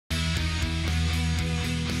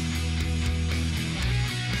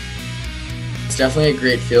definitely a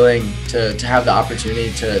great feeling to have the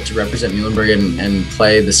opportunity to represent Muhlenberg and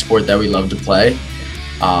play the sport that we love to play.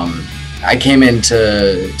 I came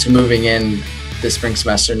into moving in this spring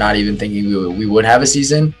semester not even thinking we would have a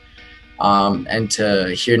season, and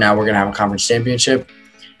to hear now we're going to have a conference championship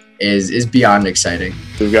is beyond exciting.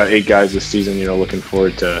 We've got 8 guys this season, looking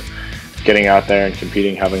forward to getting out there and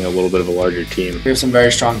competing, having a little bit of a larger team. We have some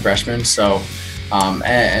very strong freshmen, so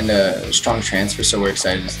and a strong transfer, so we're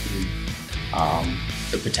excited to see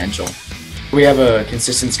the potential. We have a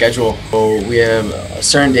consistent schedule. So we have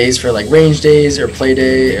certain days for like range days or play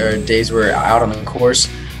day, or days we're out on the course,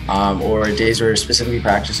 or days we're specifically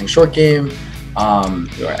practicing short game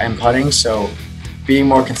and putting. So being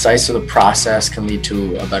more concise with the process can lead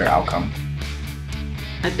to a better outcome.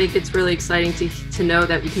 I think it's really exciting to know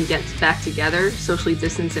that we can get back together, socially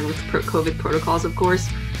distanced and with COVID protocols, of course.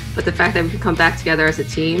 But the fact that we can come back together as a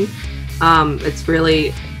team, it's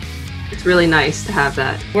really nice to have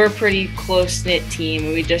that. We're a pretty close-knit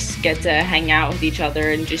team. We just get to hang out with each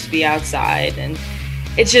other and just be outside, and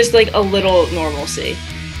it's just like a little normalcy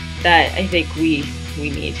that I think we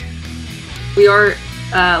need. We are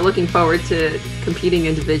looking forward to competing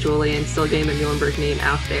individually and still getting the Muhlenberg name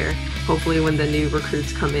out there. Hopefully when the new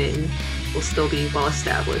recruits come in, we'll still be well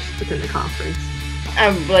established within the conference.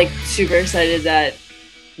 I'm super excited that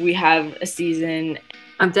we have a season.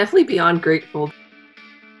 I'm definitely beyond grateful.